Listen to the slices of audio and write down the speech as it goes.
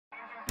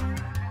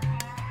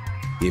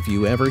If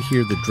you ever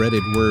hear the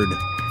dreaded word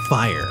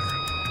fire,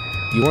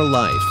 your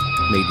life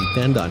may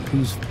depend on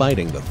who's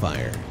fighting the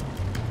fire.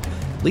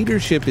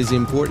 Leadership is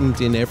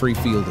important in every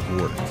field of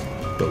work,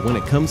 but when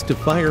it comes to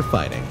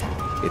firefighting,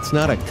 it's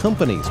not a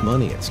company's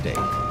money at stake.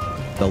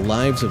 The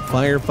lives of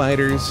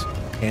firefighters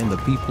and the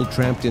people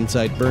trapped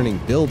inside burning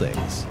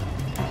buildings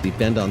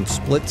depend on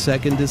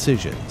split-second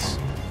decisions,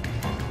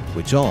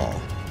 which all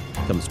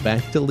comes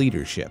back to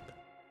leadership.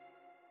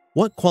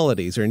 What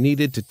qualities are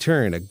needed to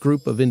turn a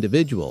group of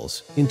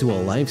individuals into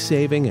a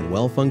life-saving and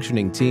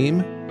well-functioning team?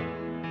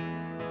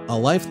 A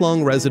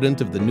lifelong resident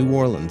of the New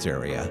Orleans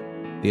area,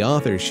 the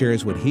author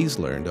shares what he's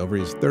learned over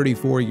his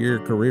 34-year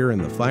career in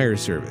the fire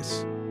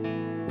service.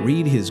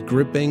 Read his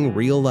gripping,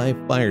 real-life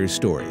fire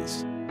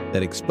stories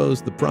that expose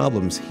the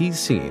problems he's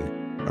seen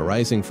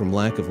arising from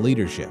lack of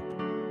leadership.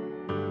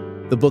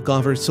 The book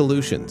offers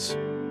solutions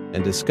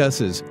and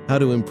discusses how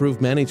to improve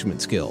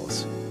management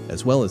skills,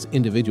 as well as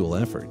individual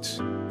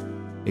efforts.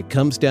 It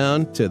comes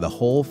down to the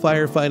whole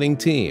firefighting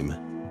team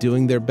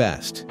doing their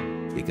best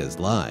because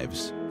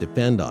lives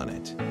depend on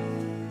it.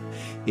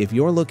 If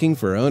you're looking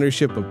for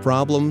ownership of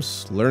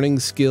problems,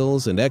 learning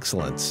skills, and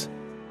excellence,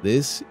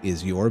 this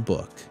is your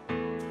book.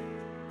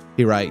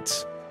 He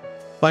writes,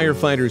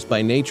 "Firefighters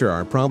by nature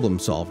are problem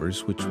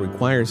solvers, which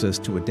requires us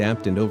to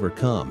adapt and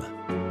overcome.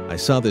 I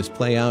saw this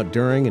play out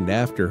during and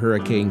after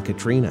Hurricane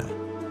Katrina.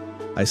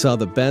 I saw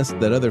the best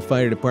that other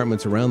fire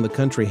departments around the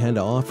country had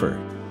to offer.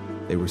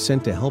 They were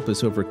sent to help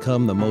us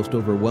overcome the most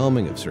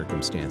overwhelming of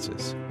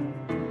circumstances.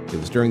 It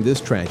was during this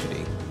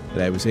tragedy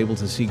that I was able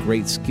to see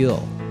great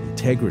skill,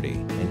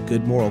 integrity, and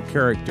good moral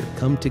character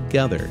come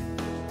together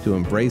to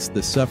embrace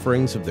the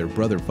sufferings of their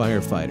brother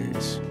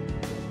firefighters."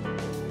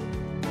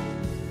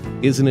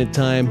 Isn't it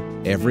time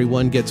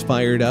everyone gets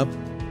fired up?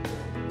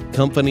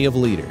 Company of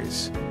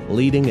Leaders,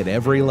 leading at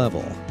every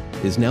level,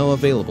 is now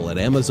available at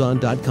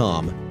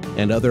Amazon.com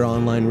and other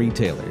online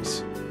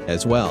retailers,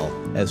 as well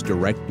as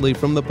directly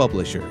from the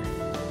publisher.